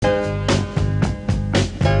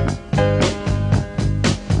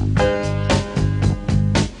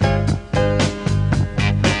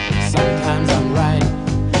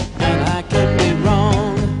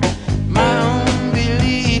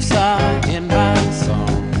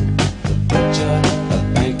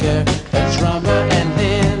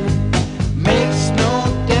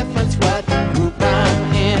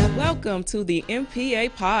to the MPA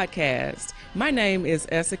podcast. My name is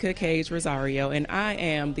Essica Cage Rosario, and I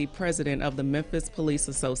am the president of the Memphis Police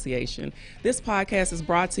Association. This podcast is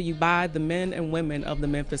brought to you by the men and women of the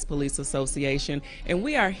Memphis Police Association, and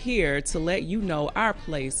we are here to let you know our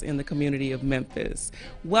place in the community of Memphis.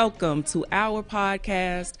 Welcome to our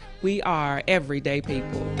podcast. We are everyday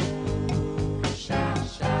people.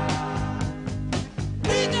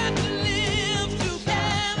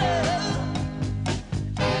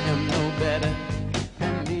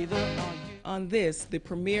 On this, the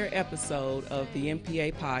premiere episode of the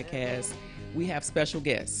MPA podcast, we have special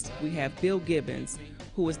guests. We have Bill Gibbons,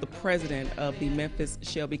 who is the president of the Memphis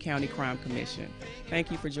Shelby County Crime Commission.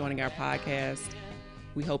 Thank you for joining our podcast.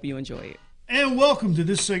 We hope you enjoy it. And welcome to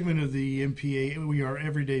this segment of the MPA. We are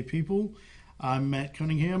everyday people. I'm Matt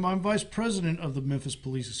Cunningham. I'm vice president of the Memphis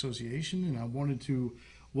Police Association, and I wanted to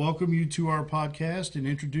welcome you to our podcast and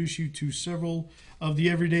introduce you to several of the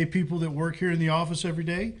everyday people that work here in the office every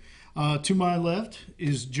day. To my left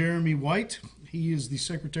is Jeremy White. He is the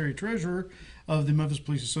secretary-treasurer of the Memphis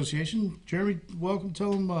Police Association. Jeremy, welcome.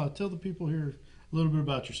 Tell the people here a little bit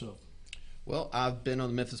about yourself. Well, I've been on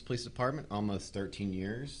the Memphis Police Department almost 13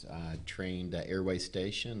 years. I trained at Airway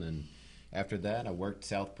Station, and after that, I worked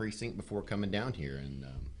South Precinct before coming down here, and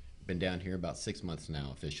been down here about 6 months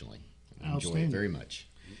now officially. I enjoy it very much.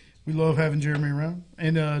 We love having Jeremy around.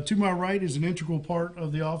 And to my right is an integral part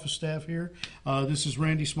of the office staff here. This is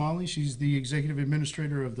Randy Smalley. She's the executive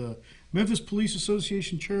administrator of the Memphis Police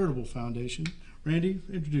Association Charitable Foundation. Randy,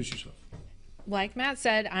 introduce yourself. Like Matt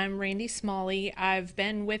said, I'm Randy Smalley. I've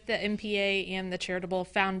been with the MPA and the Charitable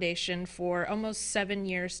Foundation for almost 7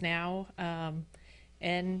 years now.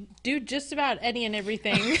 And do just about any and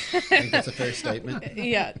everything. I think that's a fair statement.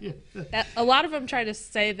 Yeah. A lot of them try to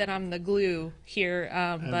say that I'm the glue here,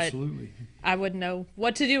 but Absolutely. I wouldn't know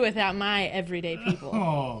what to do without my everyday people.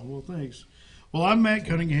 Oh, well, thanks. Well, I'm Matt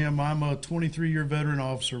Cunningham. I'm a 23-year veteran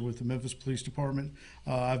officer with the Memphis Police Department.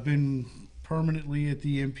 I've been permanently at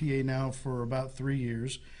the MPA now for about 3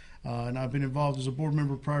 years, and I've been involved as a board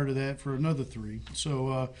member prior to that for another 3.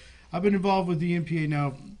 So I've been involved with the MPA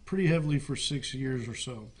now pretty heavily for 6 years or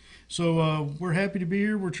so. So we're happy to be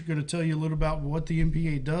here. We're going to tell you a little about what the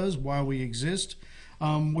MPA does, why we exist.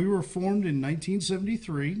 We were formed in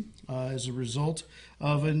 1973 as a result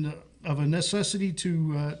of a necessity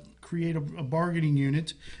to create a bargaining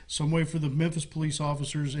unit, some way for the Memphis police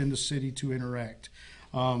officers and the city to interact.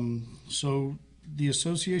 So the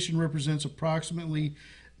association represents approximately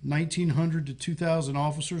 1,900 to 2,000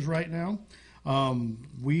 officers right now.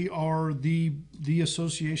 We are the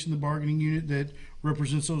association, the bargaining unit that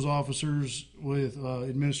represents those officers with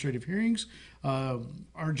administrative hearings.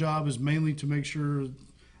 Our job is mainly to make sure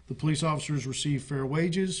the police officers receive fair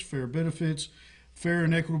wages, fair benefits, fair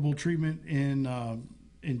and equitable treatment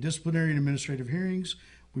in disciplinary and administrative hearings.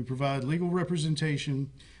 We provide legal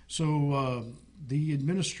representation. So the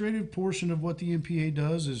administrative portion of what the MPA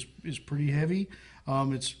does is pretty heavy.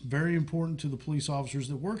 It's very important to the police officers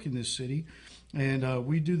that work in this city, and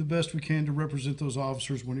we do the best we can to represent those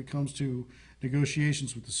officers when it comes to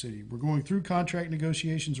negotiations with the city. We're going through contract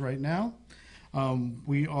negotiations right now.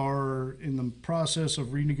 We are in the process of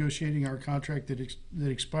renegotiating our contract that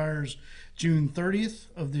expires June 30th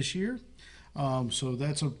of this year. So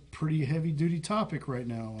that's a pretty heavy-duty topic right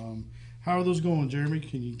now. How are those going, Jeremy?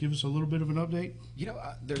 Can you give us a little bit of an update? You know,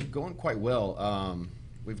 they're going quite well.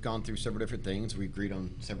 We've gone through several different things. We agreed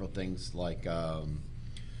on several things like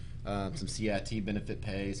some CIT benefit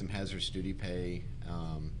pay, some hazardous duty pay,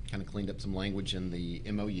 kind of cleaned up some language in the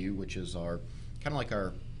MOU, which is our kind of like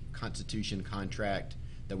our constitution contract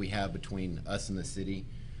that we have between us and the city.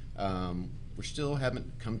 We still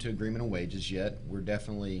haven't come to agreement on wages yet. We're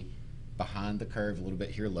definitely behind the curve a little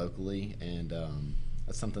bit here locally, and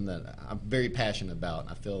that's something that I'm very passionate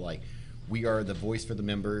about. I feel like we are the voice for the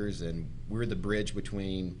members, and we're the bridge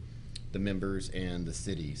between the members and the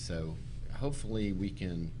city. So hopefully we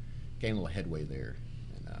can gain a little headway there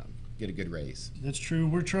and get a good raise. That's true.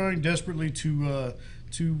 We're trying desperately to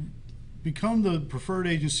become the preferred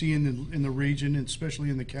agency in the region, and especially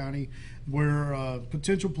in the county, where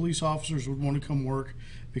potential police officers would want to come work,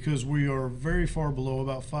 because we are very far below,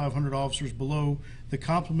 about 500 officers below the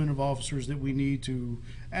complement of officers that we need to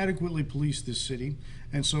adequately police this city.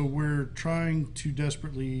 And so we're trying to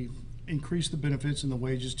desperately increase the benefits and the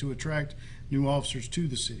wages to attract new officers to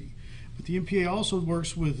the city. But the MPA also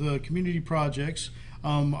works with community projects.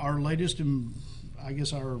 Our latest and I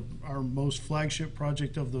guess our most flagship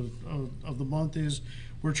project of the month is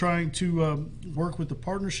we're trying to work with the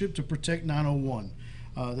Partnership to Protect 901.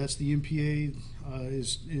 That's the MPA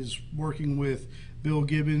is working with Bill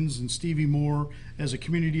Gibbons and Stevie Moore as a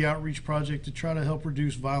community outreach project to try to help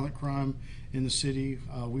reduce violent crime in the city.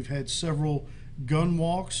 We've had several gun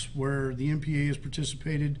walks where the MPA has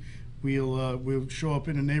participated. We'll show up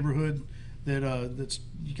in a neighborhood that's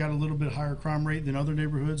got a little bit higher crime rate than other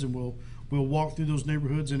neighborhoods, and we'll walk through those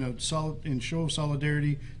neighborhoods in show of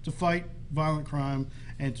solidarity to fight violent crime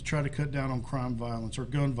and to try to cut down on crime violence or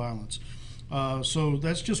gun violence. So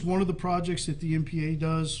that's just one of the projects that the MPA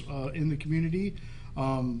does in the community,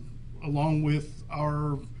 along with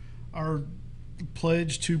our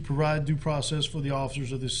pledge to provide due process for the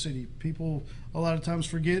officers of this city. People a lot of times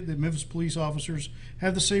forget that Memphis police officers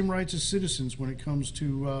have the same rights as citizens when it comes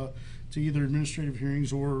to either administrative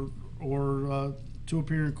hearings or to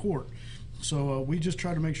appear in court. So we just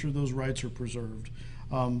try to make sure those rights are preserved.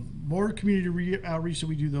 More community outreach that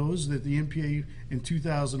we do those that the MPA in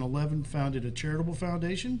 2011 founded a charitable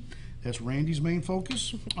foundation. That's Randy's main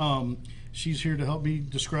focus. She's here to help me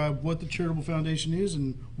describe what the charitable foundation is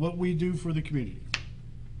and what we do for the community.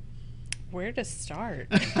 Where to start?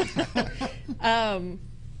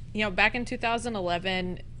 Back in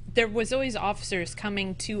 2011, there was always officers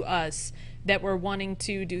coming to us that were wanting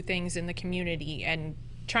to do things in the community and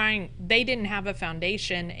they didn't have a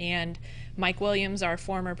foundation. And Mike Williams, our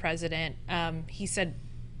former president, he said,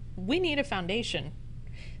 we need a foundation.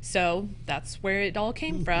 So that's where it all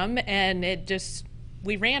came from, and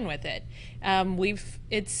we ran with it.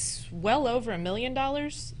 It's well over $1 million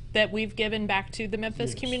that we've given back to the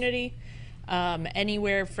Memphis community.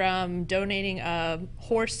 Anywhere from donating a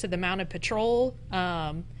horse to the Mounted Patrol,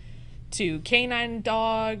 to canine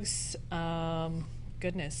dogs,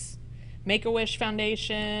 Make-A-Wish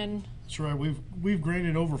Foundation. That's right. We've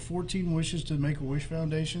granted over 14 wishes to the Make-A-Wish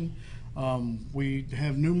Foundation. We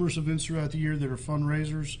have numerous events throughout the year that are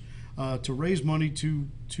fundraisers to raise money to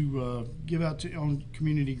give out on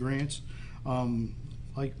community grants.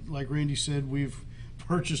 Like Randy said, we've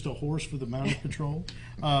purchased a horse for the Mounted Patrol.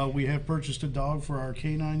 We have purchased a dog for our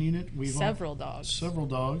canine unit. Several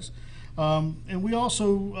dogs. And we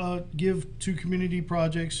also give to community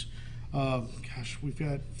projects. We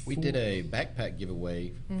did a backpack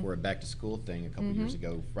giveaway for a back-to-school thing a couple years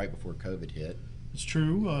ago, right before COVID hit. It's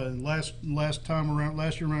true. Last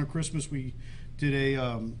year around Christmas, we did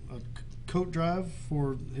a coat drive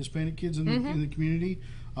for Hispanic kids in the community.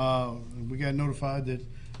 We got notified that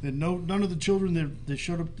none of the children that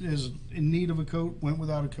showed up as in need of a coat went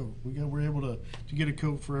without a coat. We were able to get a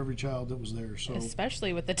coat for every child that was there. So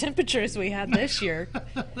especially with the temperatures we had this year.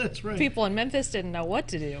 That's right. People in Memphis didn't know what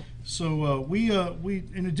to do. So we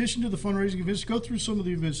in addition to the fundraising events, go through some of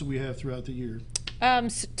the events that we have throughout the year.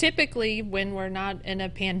 Typically, when we're not in a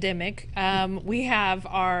pandemic, we have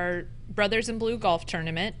our Brothers in Blue golf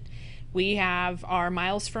tournament. We have our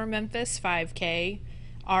Miles for Memphis 5K,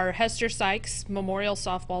 our Hester Sykes Memorial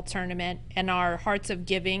Softball Tournament, and our Hearts of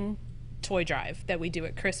Giving toy drive that we do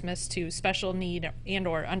at Christmas to special need and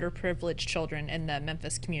or underprivileged children in the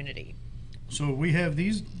Memphis community. So we have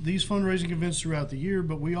these fundraising events throughout the year,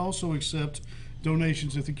 but we also accept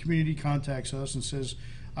donations if the community contacts us and says,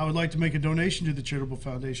 I would like to make a donation to the Charitable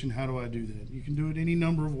Foundation. How do I do that? You can do it any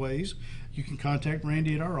number of ways. You can contact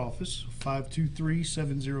Randy at our office,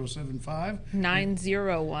 523-7075.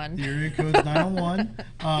 901. The area code's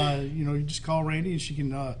 901. You just call Randy and she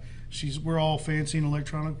can, we're all fancy and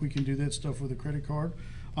electronic. We can do that stuff with a credit card.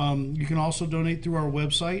 You can also donate through our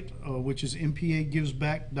website, which is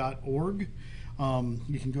mpagivesback.org.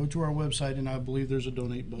 You can go to our website, and I believe there's a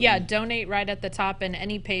donate button. Yeah, donate right at the top, and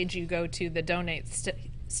any page you go to, the donate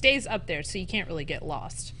stays up there, so you can't really get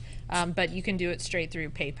lost. But you can do it straight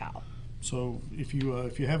through PayPal. So if you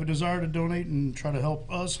have a desire to donate and try to help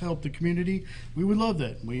us help the community, we would love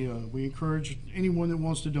that. We encourage anyone that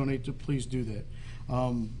wants to donate to please do that.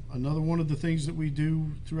 Another one of the things that we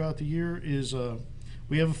do throughout the year is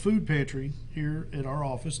we have a food pantry here at our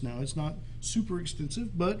office. Now it's not super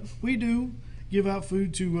extensive, but we do give out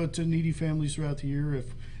food to needy families throughout the year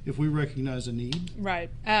if we recognize a need. Right.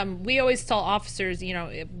 We always tell officers,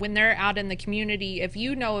 when they're out in the community, if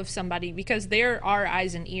you know of somebody, because they're our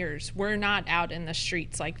eyes and ears, we're not out in the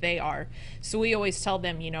streets like they are. So we always tell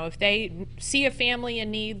them, if they see a family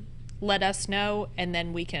in need, let us know, and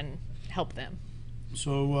then we can help them.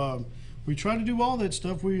 So we try to do all that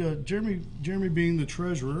stuff. We Jeremy being the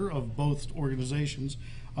treasurer of both organizations,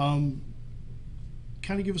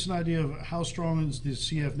 kind of give us an idea of how strong is the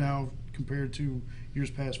CF now compared to years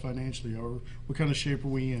past financially, or what kind of shape are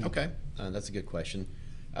we in? Okay, that's a good question.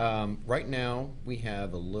 Right now, we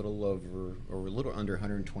have a little under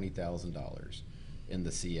 $120,000 in the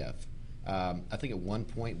CF. I think at one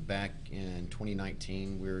point back in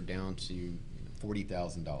 2019, we were down to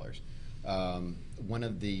 $40,000. One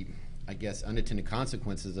of the, I guess, unintended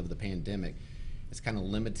consequences of the pandemic has kind of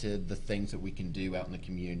limited the things that we can do out in the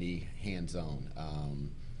community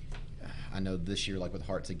hands-on. I know this year, like with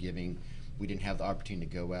Hearts of Giving, we didn't have the opportunity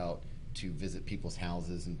to go out to visit people's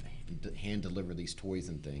houses and hand deliver these toys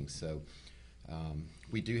and things. So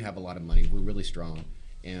we do have a lot of money. We're really strong,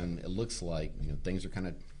 and it looks like things are kind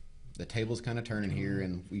of, the table's kind of turning here,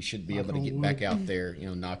 and we should be able to get back out there,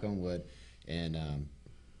 knock on wood, and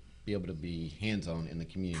be able to be hands-on in the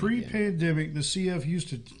community. Pre-pandemic, the CF used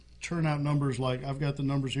to churn out numbers like, I've got the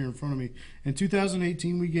numbers here in front of me. In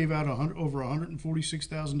 2018, we gave out over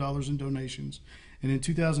 $146,000 in donations. And in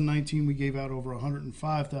 2019, we gave out over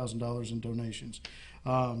 $105,000 in donations.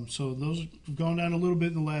 So those have gone down a little bit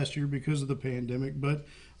in the last year because of the pandemic. But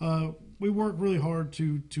we work really hard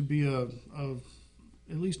to be at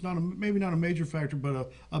least maybe not a major factor,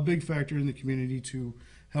 but a big factor in the community to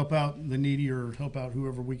help out the needy or help out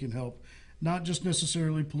whoever we can help. Not just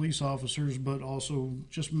necessarily police officers, but also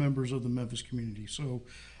just members of the Memphis community. So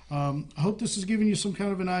I hope this has given you some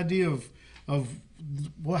kind of an idea of how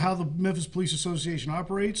the Memphis Police Association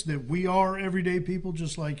operates, that we are everyday people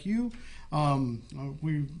just like you.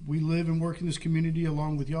 We live and work in this community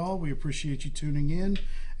along with y'all. We appreciate you tuning in,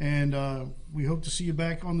 and we hope to see you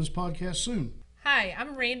back on this podcast soon. Hi,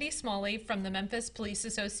 I'm Randy Smalley from the Memphis Police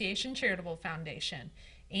Association Charitable Foundation.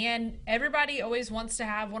 And everybody always wants to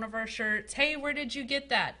have one of our shirts. Hey, where did you get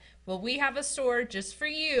that? Well, we have a store just for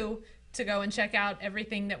you to go and check out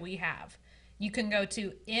everything that we have. You can go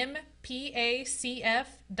to mpacf.shop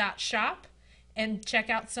and check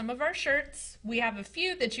out some of our shirts. We have a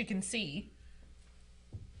few that you can see.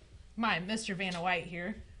 My Mr. Vanna White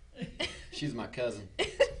here. She's my cousin.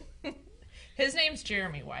 His name's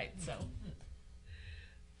Jeremy White, so.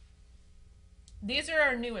 These are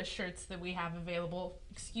our newest shirts that we have available.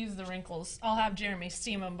 Excuse the wrinkles. I'll have Jeremy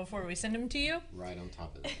steam them before we send them to you. Right on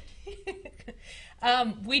top of that.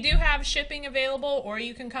 We do have shipping available, or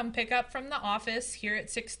you can come pick up from the office here at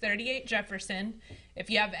 638 Jefferson. If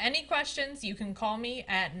you have any questions, you can call me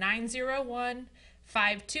at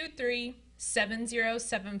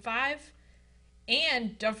 901-523-7075.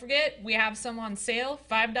 And don't forget, we have some on sale,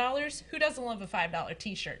 $5. Who doesn't love a $5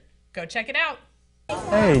 t-shirt? Go check it out.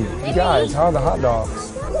 Hey, you guys, how are the hot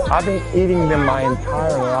dogs? I've been eating them my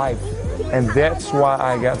entire life, and that's why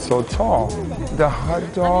I got so tall. The hot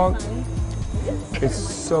dog is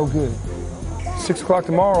so good. 6 o'clock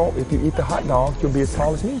tomorrow, if you eat the hot dog, you'll be as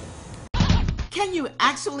tall as me. Can you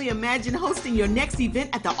actually imagine hosting your next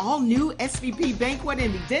event at the all-new SVP Banquet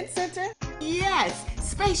and Event Center? Yes,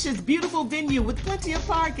 spacious, beautiful venue with plenty of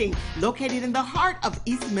parking, located in the heart of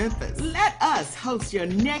East Memphis. Let us host your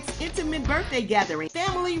next intimate birthday gathering,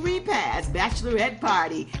 family repast, bachelorette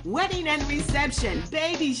party, wedding and reception,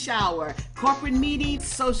 baby shower, corporate meeting,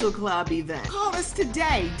 social club event. Call us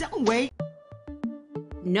today. Don't wait.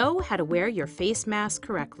 Know how to wear your face mask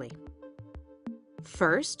correctly.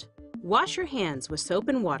 First, wash your hands with soap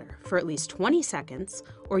and water for at least 20 seconds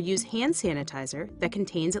or use hand sanitizer that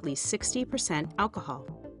contains at least 60% alcohol.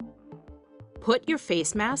 Put your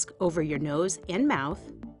face mask over your nose and mouth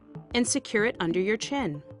and secure it under your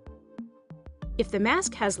chin. If the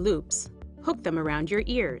mask has loops, hook them around your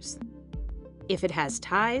ears. If it has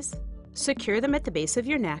ties, secure them at the base of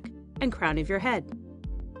your neck and crown of your head.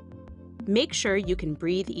 Make sure you can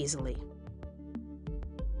breathe easily.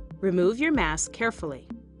 Remove your mask carefully.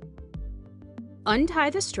 Untie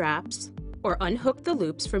the straps or unhook the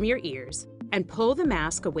loops from your ears and pull the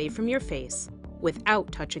mask away from your face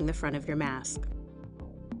without touching the front of your mask.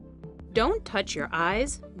 Don't touch your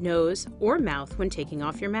eyes, nose, or mouth when taking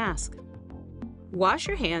off your mask. Wash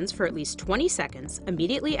your hands for at least 20 seconds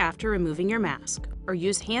immediately after removing your mask, or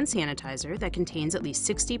use hand sanitizer that contains at least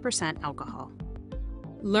 60% alcohol.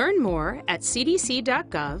 Learn more at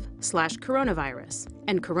cdc.gov/coronavirus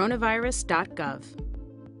and coronavirus.gov.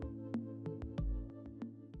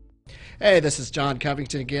 Hey, this is John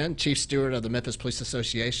Covington again, Chief Steward of the Memphis Police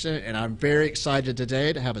Association, and I'm very excited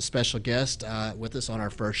today to have a special guest with us on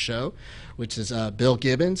our first show, which is Bill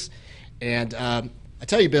Gibbons. And I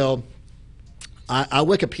tell you, Bill, I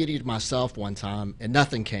Wikipedia'd myself one time, and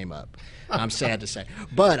nothing came up. I'm sad to say.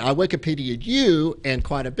 But I Wikipedia'd you, and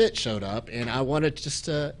quite a bit showed up, and I wanted just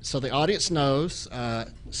to, so the audience knows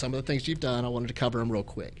some of the things you've done, I wanted to cover them real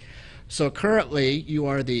quick. So currently, you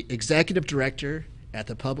are the Executive Director at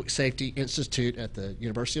the Public Safety Institute at the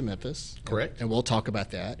University of Memphis. Correct. And we'll talk about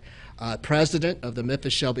that. President of the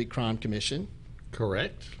Memphis Shelby Crime Commission.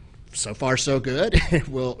 Correct. So far, so good.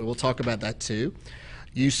 We'll talk about that too.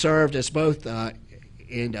 You served as both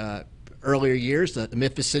in earlier years the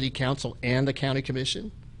Memphis City Council and the County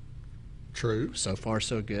Commission. True. So far,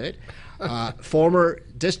 so good. Former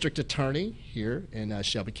district attorney here in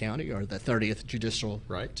Shelby County, or the 30th Judicial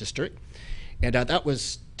District. And that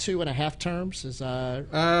was 2.5 terms?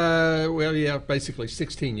 Well, yeah, basically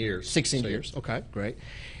 16 years. 16 years. Okay, great.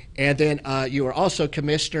 And then you were also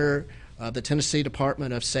commissioner of the Tennessee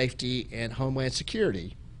Department of Safety and Homeland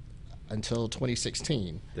Security until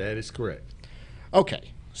 2016. That is correct.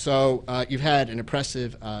 Okay, so you've had an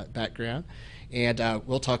impressive background, and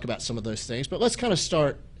we'll talk about some of those things. But let's kind of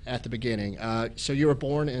start at the beginning. So you were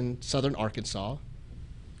born in southern Arkansas.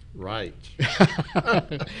 Right.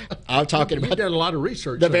 I'm talking about. You've done a lot of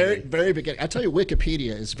research. The very beginning. I tell you,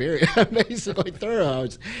 Wikipedia is very amazingly thorough.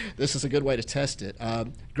 This is a good way to test it.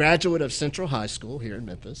 Graduate of Central High School here in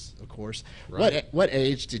Memphis, of course. Right. What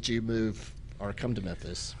age did you move or come to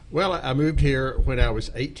Memphis? Well, I moved here when I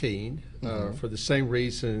was 18 for the same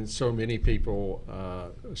reason so many people,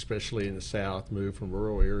 especially in the South, move from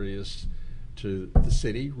rural areas to the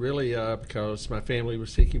city, really because my family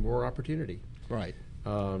was seeking more opportunity. Right.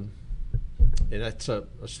 And that's a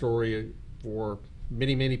story for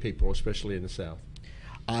many, many people, especially in the South.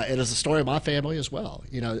 It is a story of my family as well.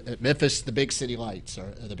 You know, Memphis, the big city lights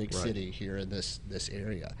are the big city here in this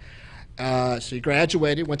area. So you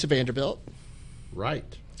graduated, went to Vanderbilt.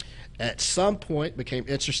 Right. At some point became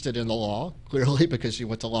interested in the law, clearly because you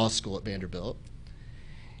went to law school at Vanderbilt.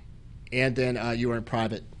 And then you were in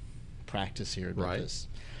private practice here in Memphis.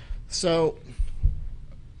 So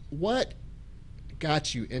what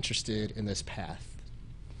got you interested in this path?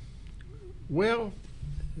 Well,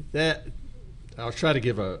 I'll try to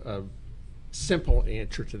give a simple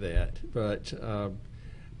answer to that. But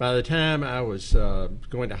by the time I was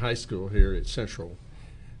going to high school here at Central,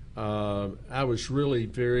 I was really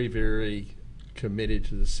very, very committed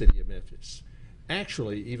to the city of Memphis.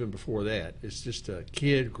 Actually, even before that, as just a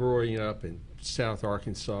kid growing up in South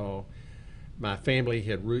Arkansas, my family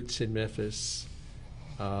had roots in Memphis.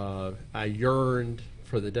 I yearned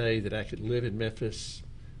for the day that I could live in Memphis.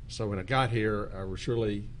 So when I got here, I was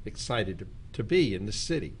really excited to be in the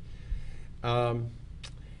city. And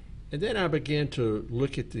then I began to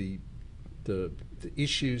look at the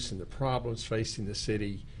issues and the problems facing the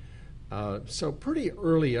city. So pretty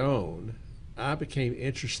early on, I became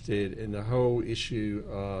interested in the whole issue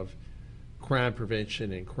of crime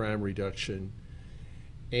prevention and crime reduction.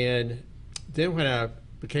 And then when I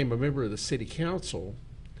became a member of the city council,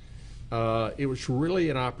 it was really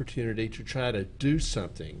an opportunity to try to do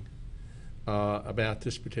something about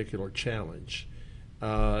this particular challenge.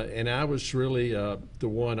 And I was really the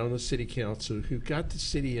one on the city council who got the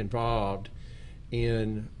city involved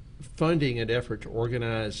in funding an effort to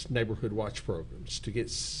organize neighborhood watch programs to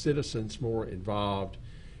get citizens more involved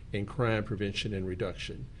in crime prevention and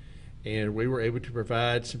reduction. And we were able to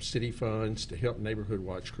provide some city funds to help neighborhood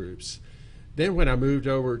watch groups. Then when I moved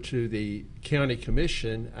over to the county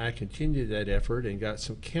commission, I continued that effort and got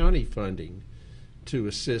some county funding to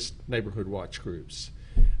assist neighborhood watch groups.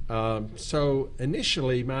 So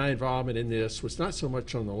initially my involvement in this was not so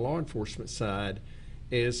much on the law enforcement side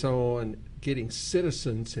as on getting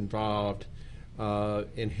citizens involved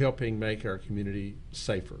in helping make our community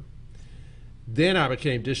safer. Then I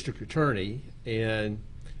became district attorney, and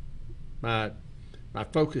my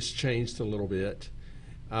focus changed a little bit.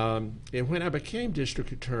 And when I became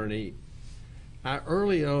district attorney, I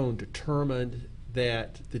early on determined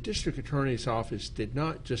that the district attorney's office did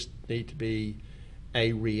not just need to be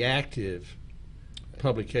a reactive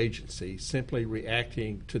public agency, simply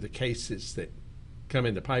reacting to the cases that come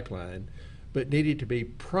in the pipeline, but needed to be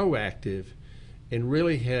proactive and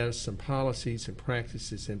really have some policies and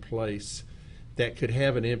practices in place that could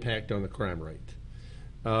have an impact on the crime rate.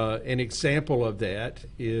 An example of that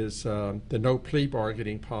is the no plea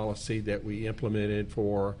bargaining policy that we implemented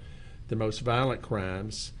for the most violent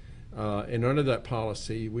crimes. And under that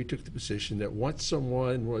policy, we took the position that once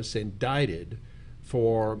someone was indicted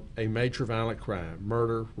for a major violent crime,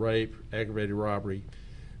 murder, rape, aggravated robbery,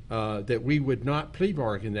 that we would not plea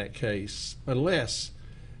bargain that case unless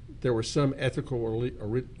there was some ethical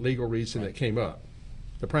or legal reason that came up.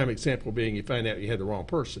 The prime example being you find out you had the wrong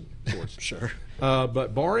person, of course. Sure.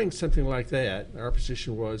 But barring something like that, our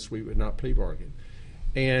position was we would not plea bargain.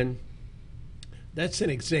 And that's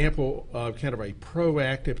an example of kind of a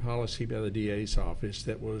proactive policy by the DA's office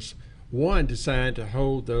that was, one, designed to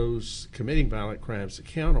hold those committing violent crimes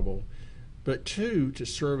accountable, but two, to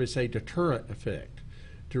serve as a deterrent effect,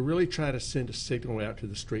 to really try to send a signal out to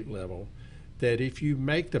the street level that if you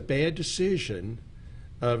make the bad decision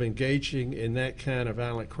of engaging in that kind of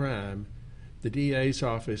violent crime, the DA's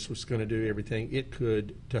office was going to do everything it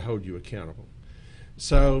could to hold you accountable.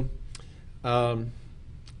 So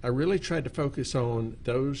I really tried to focus on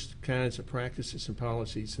those kinds of practices and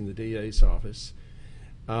policies in the DA's office.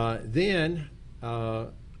 Then,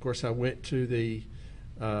 of course, I went to the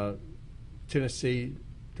Tennessee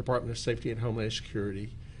Department of Safety and Homeland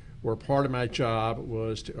Security, where part of my job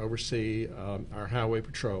was to oversee our highway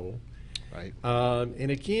patrol. Right. And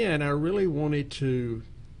again, I really wanted to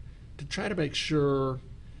try to make sure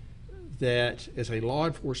that as a law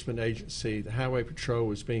enforcement agency, the Highway Patrol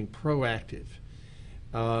was being proactive.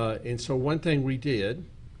 And so one thing we did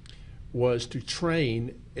was to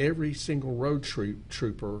train every single road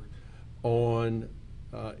trooper on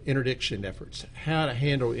interdiction efforts, how to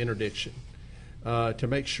handle interdiction, to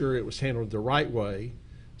make sure it was handled the right way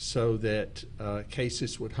so that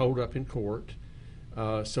cases would hold up in court.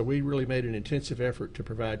 So we really made an intensive effort to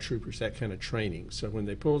provide troopers that kind of training. So when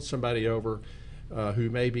they pulled somebody over who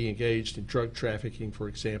may be engaged in drug trafficking, for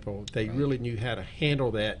example, they really knew how to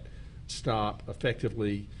handle that stop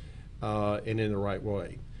effectively and in the right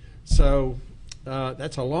way. So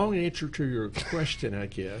that's a long answer to your question, I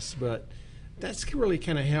guess, but that's really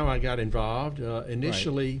kind of how I got involved.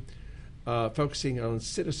 Initially, focusing on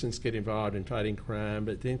citizens get involved in fighting crime,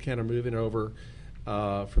 but then kind of moving over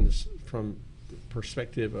from the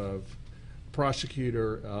perspective of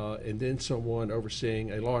prosecutor and then someone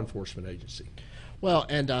overseeing a law enforcement agency. Well,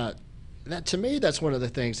 and that to me, that's one of the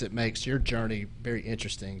things that makes your journey very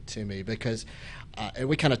interesting to me, because and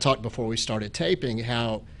we kind of talked before we started taping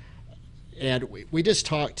how, and we just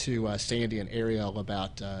talked to Sandy and Ariel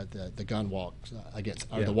about the gun walks against,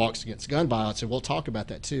 or the walks against gun violence, and we'll talk about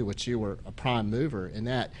that too, which you were a prime mover in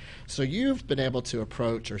that. So you've been able to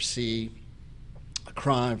approach or see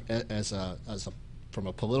crime from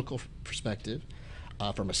a political perspective,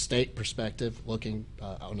 from a state perspective, looking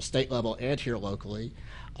on a state level and here locally,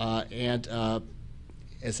 and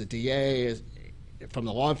as a DA, from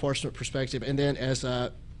the law enforcement perspective, and then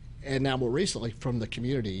and now more recently from the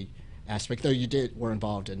community aspect. Though you were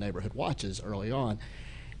involved in neighborhood watches early on.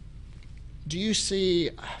 Do you see,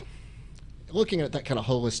 looking at that kind of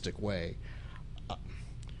holistic way,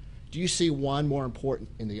 do you see one more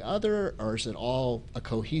important than the other, or is it all a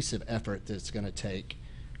cohesive effort that's going to take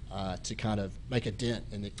to kind of make a dent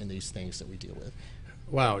in these things that we deal with?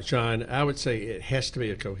 Wow, John, I would say it has to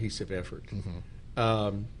be a cohesive effort.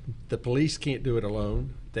 The police can't do it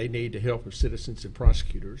alone. They need the help of citizens and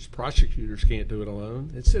prosecutors. Prosecutors can't do it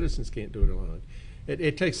alone, and citizens can't do it alone.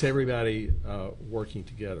 It takes everybody working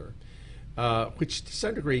together, which to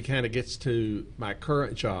some degree kind of gets to my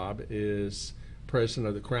current job is president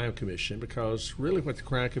of the Crime Commission, because really what the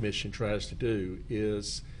Crime Commission tries to do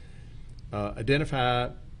is identify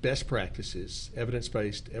best practices,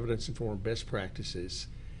 evidence-based, evidence-informed best practices,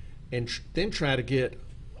 and then try to get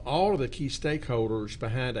all of the key stakeholders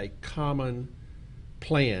behind a common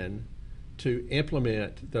plan to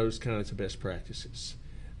implement those kinds of best practices.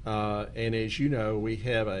 And as you know, we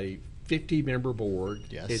have a 50-member board.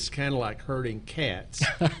 Yes. It's kind of like herding cats,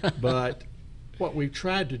 but what we've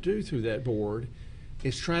tried to do through that board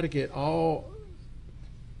is try to get all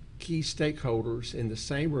key stakeholders in the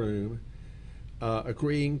same room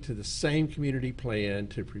agreeing to the same community plan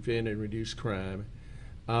to prevent and reduce crime,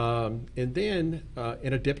 and then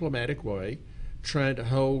in a diplomatic way trying to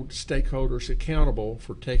hold stakeholders accountable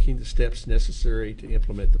for taking the steps necessary to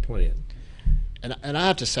implement the plan. And I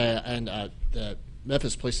have to say, the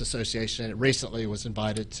Memphis Police Association recently was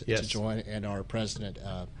invited to join, and our president,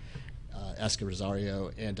 Eska Rosario,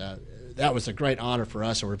 and that was a great honor for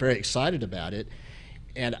us, and we're very excited about it.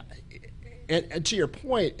 And to your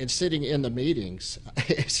point, in sitting in the meetings,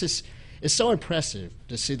 it's so impressive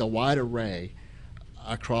to see the wide array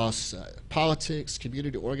across politics,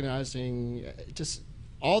 community organizing, just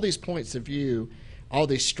all these points of view, all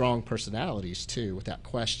these strong personalities too, without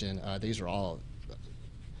question. These are all,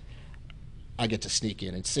 I get to sneak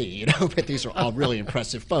in and see, but these are all really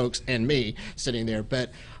impressive folks, and me sitting there.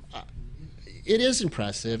 But it is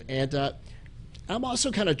impressive, and I'm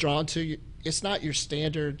also kind of drawn to, it's not your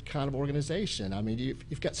standard kind of organization. I mean,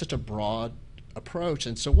 you've got such a broad approach,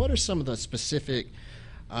 and so what are some of the specific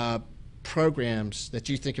programs that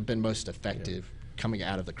you think have been most effective coming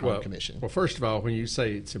out of the Crime Commission? Well, first of all, when you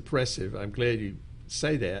say it's impressive, I'm glad you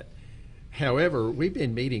say that. However, we've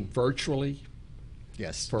been meeting virtually,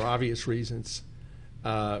 for obvious reasons.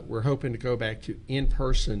 We're hoping to go back to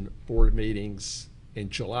in-person board meetings in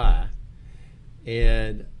July,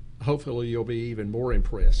 and hopefully you'll be even more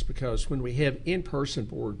impressed, because when we have in-person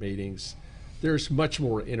board meetings, there's much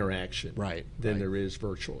more interaction than there is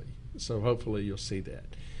virtually. So hopefully you'll see that.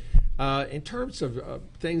 In terms of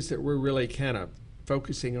things that we're really kind of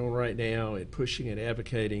focusing on right now and pushing and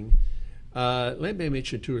advocating, let me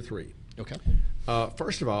mention two or three. Okay.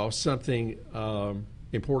 First of all, something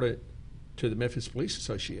important to the Memphis Police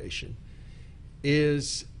Association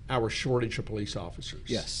is our shortage of police officers.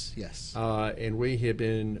 Yes, yes. And we have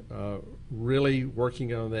been really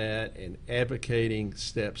working on that and advocating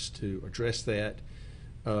steps to address that.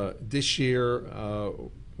 This year,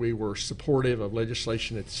 we were supportive of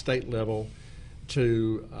legislation at the state level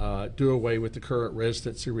to do away with the current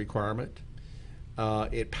residency requirement.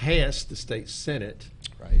 It passed the state Senate.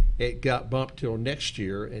 Right. It got bumped till next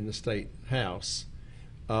year in the state House.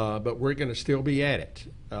 But we're going to still be at it,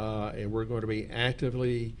 and we're going to be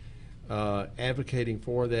actively advocating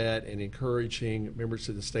for that and encouraging members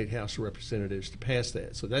of the State House of Representatives to pass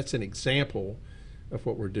that. So that's an example of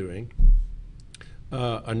what we're doing.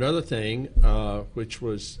 Another thing, which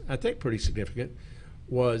was, I think, pretty significant,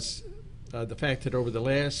 was the fact that over the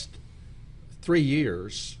last 3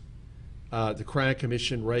 years, the Crime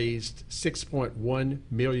Commission raised $6.1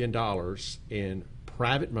 million in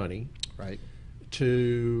private money. Right.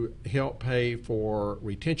 To help pay for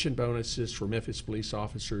retention bonuses for Memphis police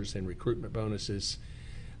officers and recruitment bonuses.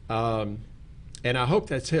 And I hope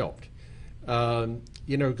that's helped. Going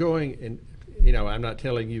and, I'm not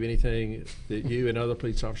telling you anything that you and other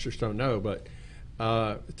police officers don't know, but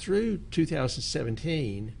through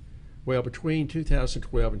 2017, between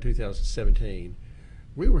 2012 and 2017,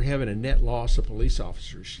 we were having a net loss of police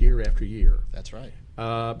officers year after year. That's right.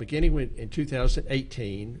 Beginning in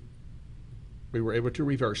 2018, we were able to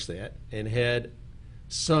reverse that and had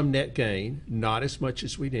some net gain, not as much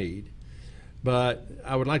as we need. But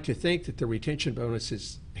I would like to think that the retention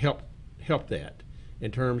bonuses help that in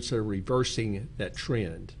terms of reversing that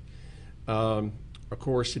trend. Of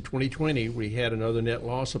course, in 2020, we had another net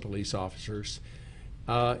loss of police officers.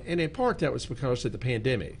 And in part, that was because of the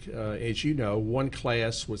pandemic. As you know, one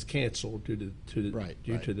class was canceled due to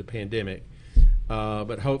the pandemic.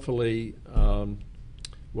 But hopefully,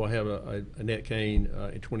 we'll have a net gain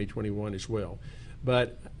in 2021 as well.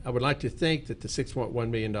 But I would like to think that the $6.1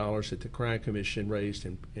 million that the Crime Commission raised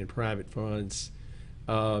in private funds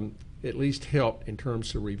at least helped in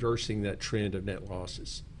terms of reversing that trend of net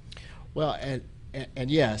losses. Well, and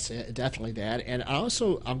yes, definitely that. And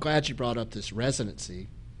I'm glad you brought up this residency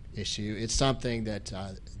issue. It's something that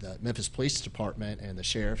the Memphis Police Department and the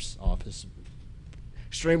Sheriff's Office are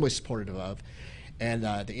extremely supportive of. And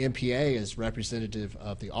the MPA, as representative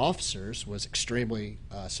of the officers, was extremely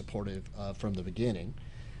supportive from the beginning.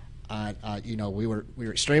 We were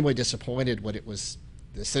extremely disappointed when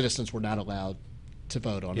the citizens were not allowed to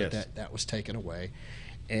vote on yes. it. That was taken away,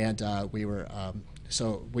 and we were.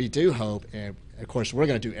 So we do hope, and of course we're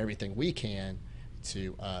going to do everything we can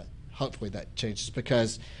to hopefully that changes,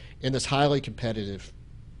 because in this highly competitive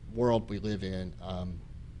world we live in,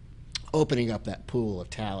 opening up that pool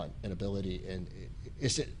of talent and ability, and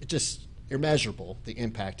it's just immeasurable the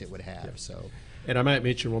impact it would have. Yeah. So, and I might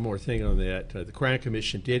mention one more thing on that. The Crime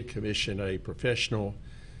Commission did commission a professional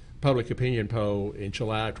public opinion poll in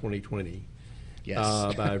July of 2020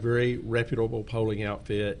 yes. by a very reputable polling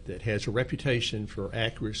outfit that has a reputation for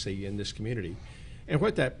accuracy in this community. And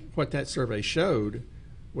what that survey showed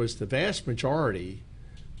was the vast majority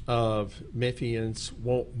of Memphians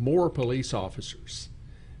want more police officers.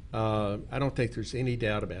 I don't think there's any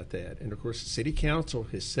doubt about that. And of course, the City Council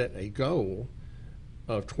has set a goal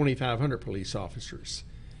of 2,500 police officers.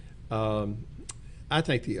 I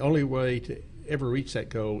think the only way to ever reach that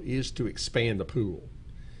goal is to expand the pool,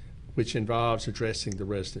 which involves addressing the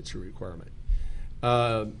residency requirement.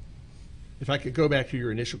 If I could go back to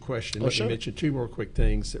your initial question, let me mention two more quick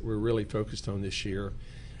things that we're really focused on this year.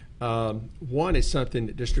 One is something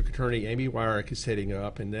that District Attorney Amy Wyrick is heading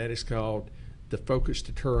up, and that is called the Focused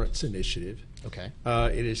Deterrence Initiative. Okay.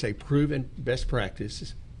 It is a proven best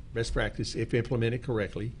practice if implemented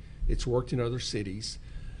correctly. It's worked in other cities.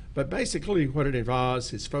 But basically what it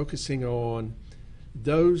involves is focusing on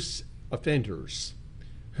those offenders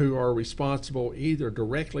who are responsible either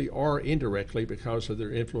directly or indirectly because of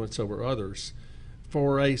their influence over others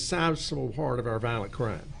for a sizable part of our violent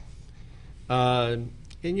crime. And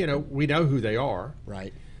we know who they are.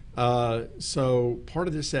 Right. So part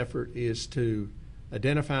of this effort is to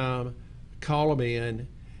identify them, call them in,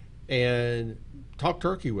 and talk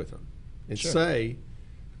turkey with them and say,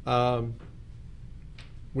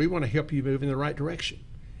 we want to help you move in the right direction.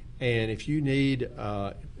 And if you need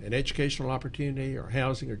an educational opportunity or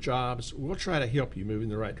housing or jobs, we'll try to help you move in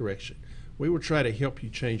the right direction. We will try to help you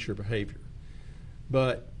change your behavior.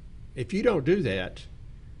 But if you don't do that,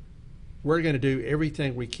 we're going to do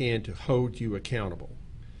everything we can to hold you accountable.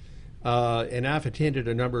 And I've attended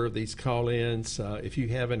a number of these call-ins. If you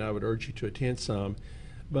haven't, I would urge you to attend some.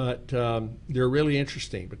 But they're really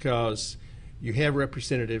interesting because You have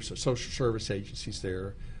representatives of social service agencies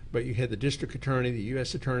there, but you had the district attorney, the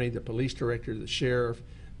U.S. attorney, the police director, the sheriff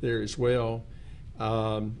there as well.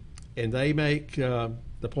 And they make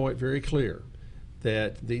the point very clear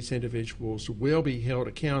that these individuals will be held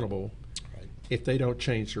accountable if they don't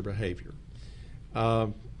change their behavior.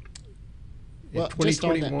 Well, just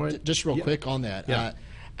on that, just real quick on that,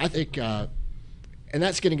 I think, and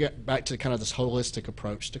that's getting back to kind of this holistic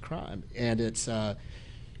approach to crime, and it's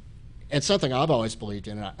something I've always believed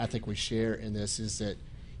in, and I think we share in this, is that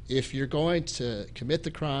if you're going to commit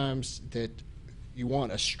the crimes, that you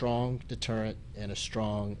want a strong deterrent and a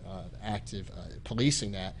strong active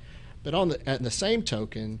policing that, but at the same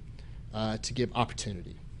token, to give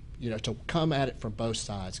opportunity, to come at it from both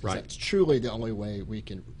sides, because that's truly the only way we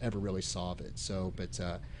can ever really solve it. So, but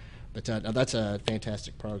that's a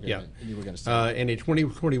fantastic program. Yeah. And you were going to say. And in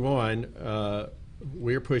 2021,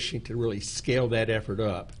 we're pushing to really scale that effort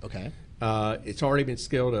up. Okay. It's already been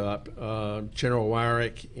scaled up. General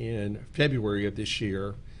Wyrick in February of this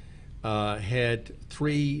year had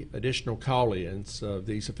 3 additional call-ins of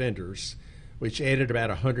these offenders, which added about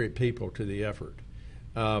 100 people to the effort.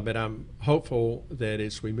 But I'm hopeful that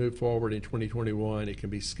as we move forward in 2021, it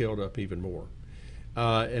can be scaled up even more.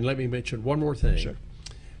 And let me mention one more thing. Sure.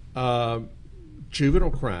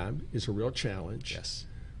 Juvenile crime is a real challenge. Yes.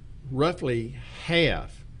 Roughly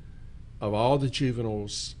half of all the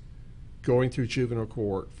juveniles going through juvenile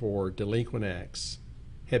court for delinquent acts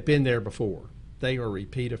have been there before. They are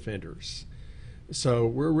repeat offenders. So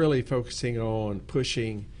we're really focusing on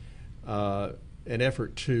pushing an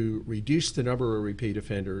effort to reduce the number of repeat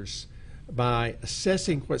offenders by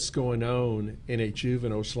assessing what's going on in a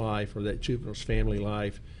juvenile's life or that juvenile's family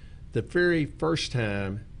life the very first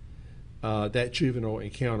time that juvenile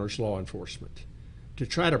encounters law enforcement, to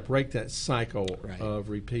try to break that cycle of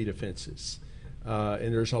repeat offenses.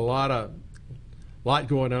 And there's a lot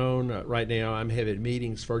going on right now. I'm having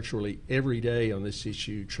meetings virtually every day on this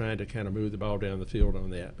issue, trying to kind of move the ball down the field on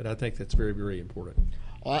that. But I think that's very, very important.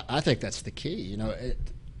 Well, I think that's the key.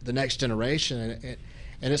 The next generation,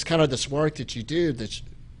 and it's kind of this work that you do that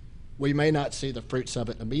we may not see the fruits of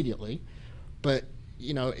it immediately, but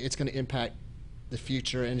it's going to impact the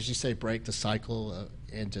future, and as you say, break the cycle,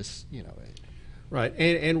 and just Right,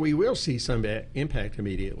 and we will see some impact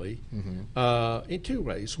immediately in 2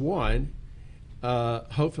 ways. One,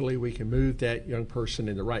 hopefully we can move that young person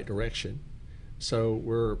in the right direction, so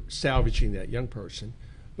we're salvaging that young person.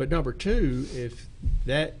 But number 2, if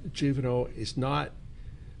that juvenile is not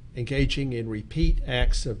engaging in repeat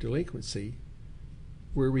acts of delinquency,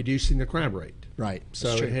 we're reducing the crime rate. Right.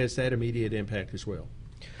 So it has that immediate impact as well.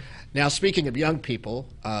 Now, speaking of young people,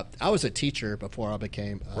 I was a teacher before I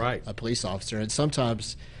became a police officer, and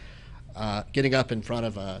sometimes getting up in front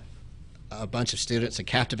of a bunch of students and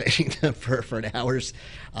captivating them for hours,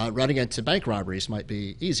 running into bank robberies might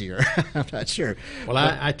be easier. I'm not sure. Well,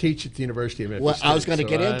 I teach at the University of Memphis. What I was going to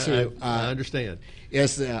get into, I understand,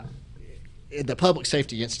 is the Public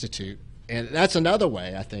Safety Institute, and that's another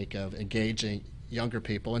way, I think, of engaging younger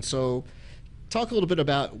people. And so, talk a little bit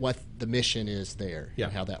about what the mission is there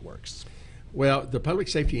and how that works. Well, the Public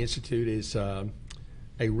Safety Institute is a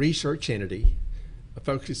research entity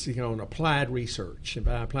focusing on applied research. And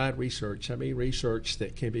by applied research, I mean research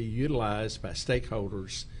that can be utilized by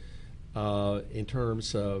stakeholders in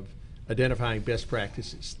terms of identifying best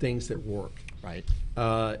practices, things that work. Right.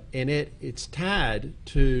 And it's tied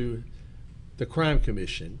to the Crime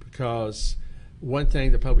Commission, because one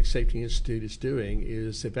thing the Public Safety Institute is doing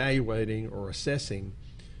is evaluating or assessing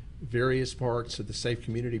various parts of the Safe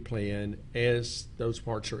Community Plan as those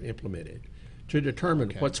parts are implemented, to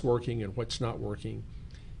determine what's working and what's not working.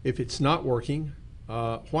 If it's not working,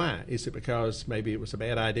 why? Is it because maybe it was a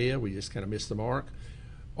bad idea, we just kind of missed the mark?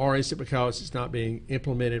 Or is it because it's not being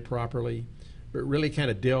implemented properly? But really kind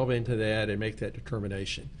of delve into that and make that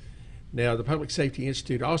determination. Now, the Public Safety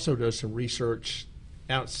Institute also does some research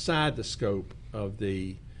outside the scope of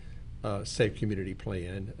the Safe Community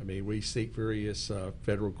Plan. I mean, we seek various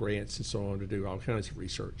federal grants and so on to do all kinds of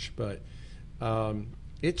research. But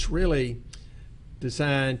it's really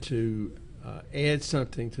designed to add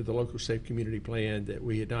something to the local Safe Community Plan that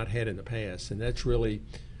we had not had in the past. And that's really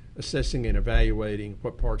assessing and evaluating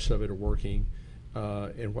what parts of it are working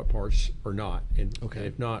and what parts are not. And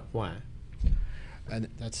if not, why. And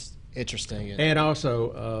that's interesting. And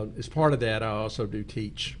also, as part of that, I also do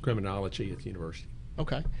teach criminology at the university.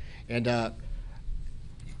 Okay. And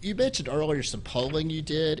you mentioned earlier some polling you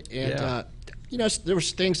did, and there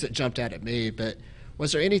was things that jumped out at me, but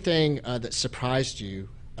was there anything that surprised you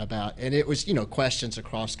about, and it was, questions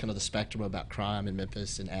across kind of the spectrum about crime in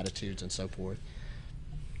Memphis and attitudes and so forth?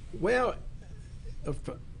 Well,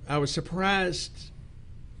 I was surprised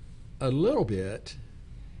a little bit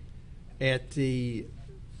at the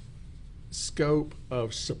scope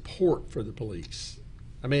of support for the police.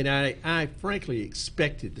 I mean, I frankly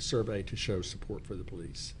expected the survey to show support for the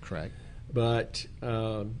police. Correct. But,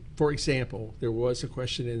 for example, there was a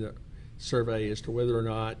question in the survey as to whether or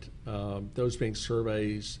not those being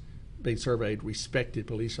surveyed respected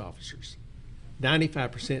police officers.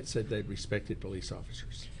 95% said they'd respected police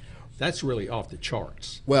officers. That's really off the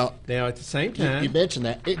charts. Well, now at the same time, you mentioned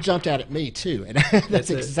that. It jumped out at me too, and that's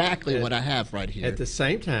exactly what I have right here. At the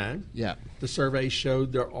same time, yeah, the survey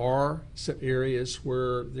showed there are some areas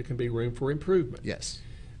where there can be room for improvement. Yes.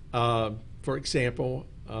 For example,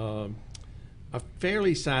 a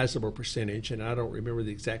fairly sizable percentage, and I don't remember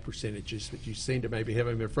the exact percentages, but you seem to maybe have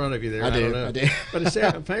them in front of you there. I don't know. I do. But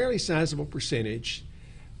a fairly sizable percentage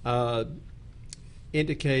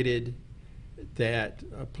indicated that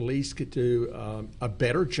police could do a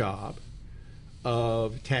better job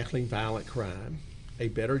of tackling violent crime, a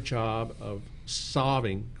better job of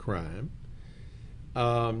solving crime.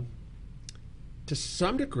 To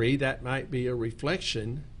some degree, that might be a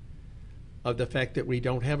reflection of the fact that we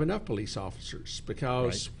don't have enough police officers,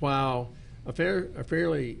 because while a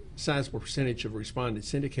fairly sizable percentage of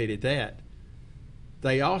respondents indicated that,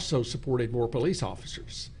 they also supported more police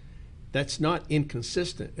officers. That's not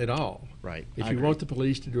inconsistent at all. Right. If you want the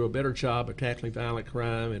police to do a better job of tackling violent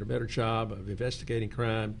crime and a better job of investigating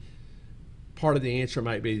crime, part of the answer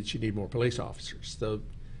might be that you need more police officers. So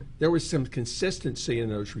there was some consistency in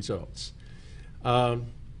those results. There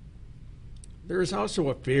is also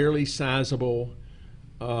a fairly sizable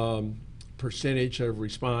percentage of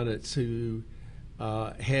respondents who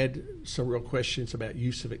had some real questions about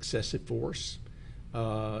use of excessive force.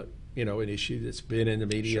 An issue that's been in the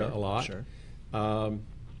media a lot. Sure.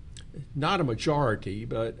 Not a majority,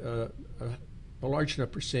 but a large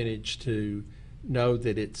enough percentage to know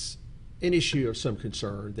that it's an issue of some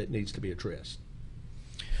concern that needs to be addressed.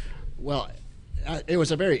 Well, it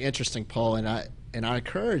was a very interesting poll, and I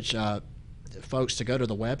encourage folks to go to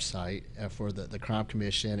the website for the Crime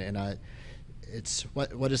Commission, and it's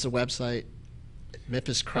what is the website?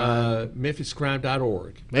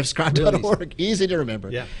 MemphisCrime.org. MemphisCrime.org. Easy to remember.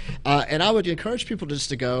 Yeah. And I would encourage people just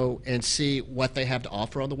to go and see what they have to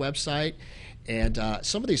offer on the website, and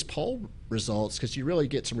some of these poll results, because you really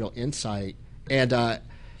get some real insight. And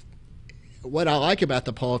what I like about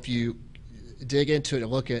the poll, if you dig into it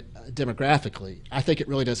and look at demographically, I think it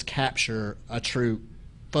really does capture a true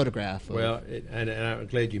photograph. And I'm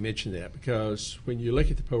glad you mentioned that, because when you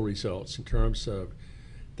look at the poll results in terms of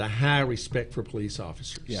the high respect for police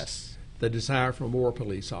officers, yes, the desire for more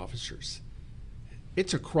police officers,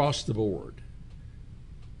 it's across the board.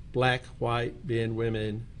 Black, white, men,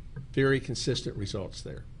 women, very consistent results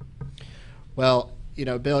there. Well,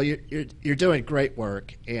 Bill, you're doing great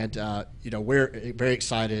work, and we're very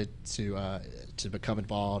excited to become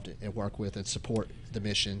involved and work with and support the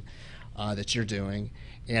mission that you're doing.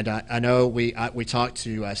 And I know we talked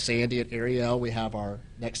to Sandy and Ariel. We have our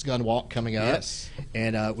next gun walk coming up. Yes.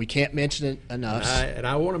 And we can't mention it enough. And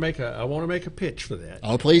I want to make a pitch for that.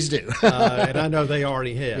 Oh, please do. And I know they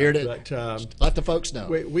already have. Here to but let the folks know.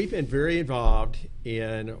 We've been very involved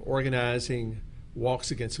in organizing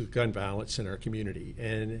walks against gun violence in our community.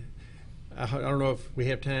 And I don't know if we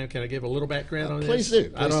have time. Can I give a little background on this? Please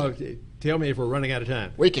do. I don't know. Tell me if we're running out of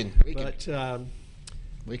time. We can. But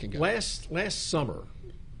we can go. Last summer,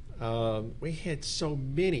 we had so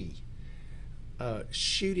many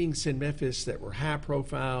shootings in Memphis that were high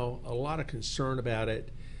profile, a lot of concern about it.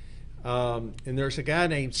 And there's a guy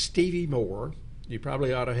named Stevie Moore. You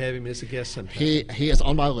probably ought to have him as a guest sometime. He is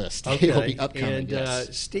on my list. Okay. He'll be upcoming. And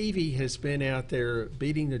yes. Stevie has been out there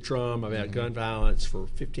beating the drum about gun violence for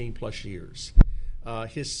 15 plus years.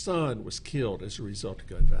 His son was killed as a result of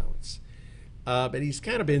gun violence. But he's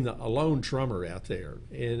kind of been a lone drummer out there.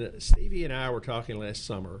 And Stevie and I were talking last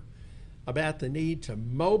summer about the need to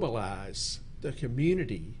mobilize the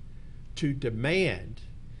community to demand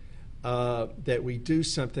that we do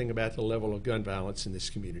something about the level of gun violence in this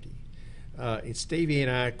community. And Stevie and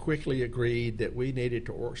I quickly agreed that we needed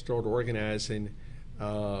to start organizing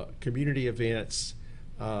community events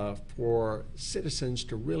for citizens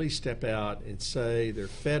to really step out and say they're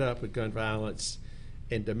fed up with gun violence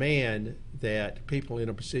and demand that people in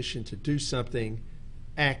a position to do something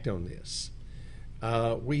act on this.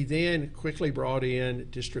 We then quickly brought in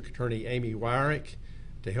District Attorney Amy Wyrick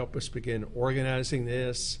to help us begin organizing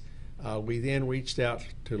this. We then reached out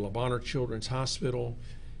to Le Bonheur Children's Hospital,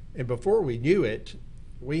 and before we knew it,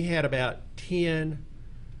 we had about 10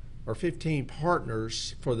 or 15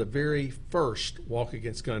 partners for the very first Walk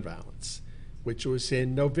Against Gun Violence. which was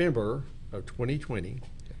in November of 2020,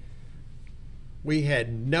 we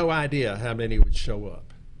had no idea how many would show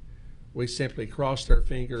up. We simply crossed our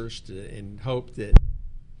fingers and hoped that,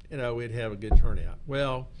 we'd have a good turnout.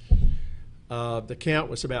 Well, the count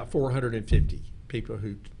was about 450 people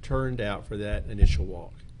who turned out for that initial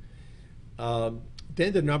walk.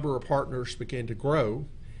 Then the number of partners began to grow,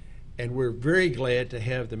 and we're very glad to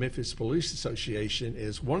have the Memphis Police Association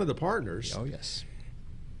as one of the partners. Oh, yes.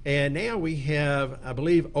 And now we have, I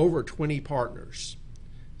believe, over 20 partners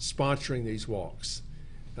sponsoring these walks.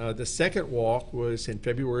 The second walk was in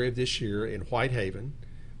February of this year in Whitehaven.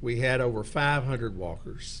 We had over 500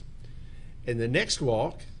 walkers. And the next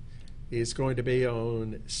walk is going to be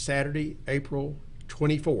on Saturday, April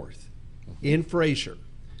 24th in Fraser,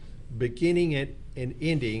 beginning at and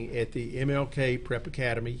ending at the MLK Prep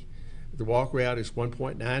Academy. The walk route is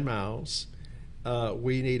 1.9 miles.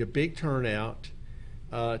 We need a big turnout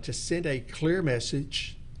to send a clear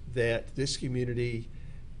message that this community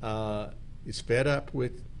is fed up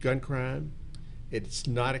with gun crime. It's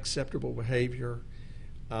not acceptable behavior.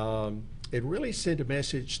 It really sent a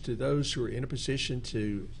message to those who are in a position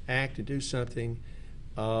to act and do something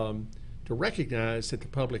to recognize that the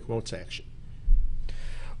public wants action.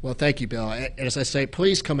 Well, thank you, Bill. And as I say,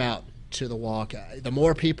 please come out to the walk. The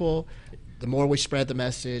more people, the more we spread the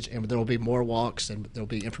message, and there will be more walks, and there will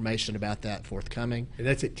be information about that forthcoming. And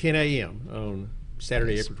that's at 10 a.m. on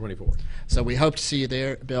Saturday, April 24th. So we hope to see you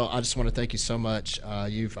there. Bill, I just want to thank you so much.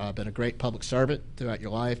 You've been a great public servant throughout your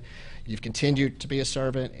life. You've continued to be a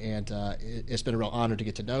servant, and it's been a real honor to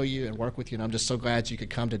get to know you and work with you, and I'm just so glad you could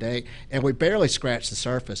come today. And we barely scratched the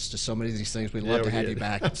surface to so many of these things. We'd love to have you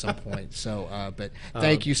back at some point. So, but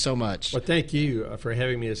thank you so much. Well, thank you for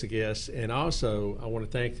having me as a guest, and also I want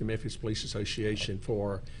to thank the Memphis Police Association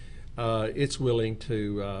for its willing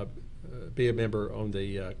to be a member on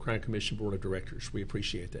the Crime Commission Board of Directors. We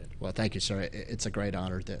appreciate that. Well, thank you, sir. It's a great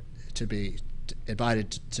honor to be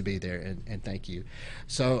invited to be there, and thank you.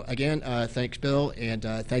 So again, thanks, Bill, and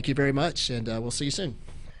thank you very much, and we'll see you soon.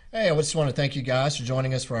 Hey, I just want to thank you guys for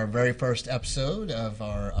joining us for our very first episode of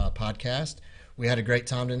our podcast. We had a great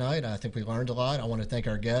time tonight. I think we learned a lot. I want to thank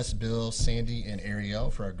our guests, Bill, Sandy, and Ariel,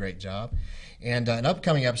 for a great job. And in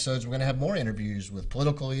upcoming episodes, we're going to have more interviews with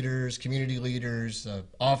political leaders, community leaders,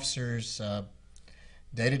 officers,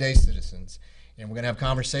 day-to-day citizens. And we're going to have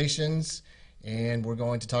conversations, and we're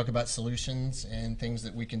going to talk about solutions and things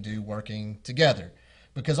that we can do working together.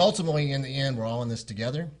 Because ultimately, in the end, we're all in this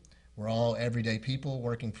together. We're all everyday people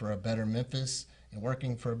working for a better Memphis and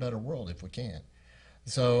working for a better world if we can.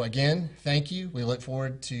 So again, thank you. We look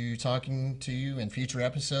forward to talking to you in future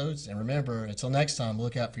episodes. And remember, until next time,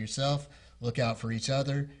 look out for yourself, look out for each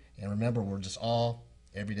other, and remember, we're just all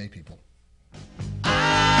everyday people.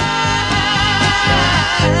 I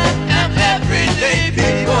am everyday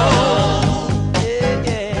people. Yeah,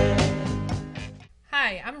 yeah.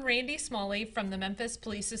 Hi, I'm Randy Smalley from the Memphis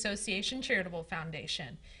Police Association Charitable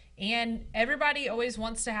Foundation. And everybody always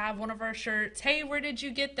wants to have one of our shirts. Hey, where did you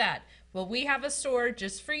get that? Well, we have a store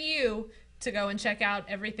just for you to go and check out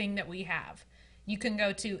everything that we have. You can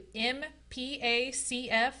go to mpacf.shop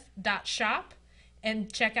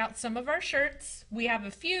and check out some of our shirts. We have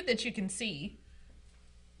a few that you can see.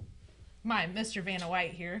 My Mr. Vanna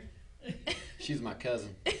White here. She's my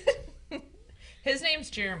cousin. His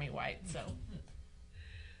name's Jeremy White, so.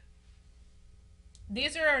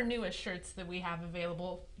 These are our newest shirts that we have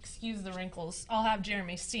available. Excuse the wrinkles. I'll have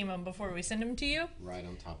Jeremy steam them before we send them to you. Right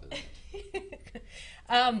on top of it.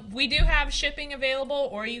 We do have shipping available,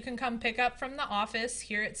 or you can come pick up from the office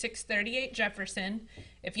here at 638 Jefferson.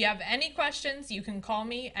 If you have any questions, you can call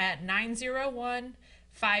me at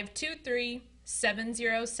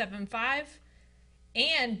 901-523-7075.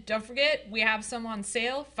 And don't forget, we have some on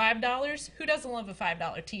sale, $5. Who doesn't love a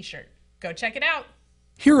 $5 t-shirt? Go check it out.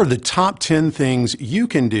 Here are the top 10 things you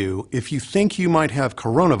can do if you think you might have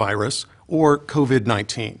coronavirus or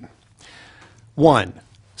COVID-19. 1.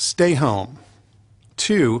 Stay home.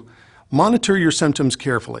 2. Monitor your symptoms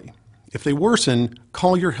carefully. If they worsen,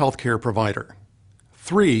 call your healthcare provider.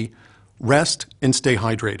 3. Rest and stay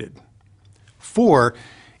hydrated. 4.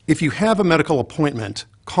 If you have a medical appointment,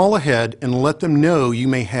 call ahead and let them know you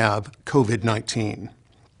may have COVID-19.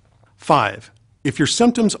 5. If your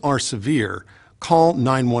symptoms are severe, call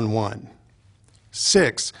 911.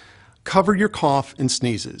 6. Cover your cough and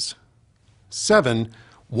sneezes. 7.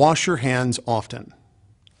 Wash your hands often.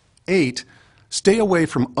 8. Stay away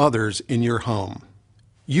from others in your home.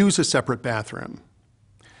 Use a separate bathroom.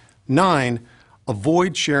 9.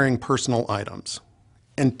 Avoid sharing personal items.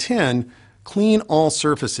 And 10. Clean all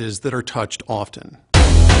surfaces that are touched often.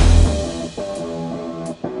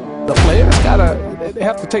 the players they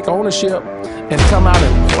have to take ownership and come out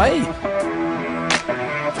and play.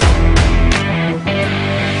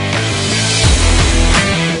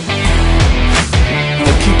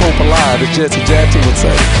 And keep hope alive, as Jesse Jackson would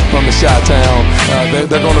say from the Chi-Town. They're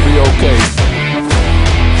going to be okay.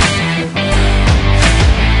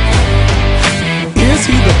 Is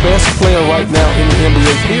he the best player right now in the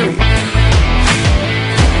NBA, period?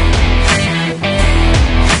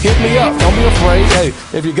 Hit me up. Don't be afraid.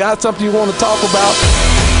 Hey, if you got something you want to talk about,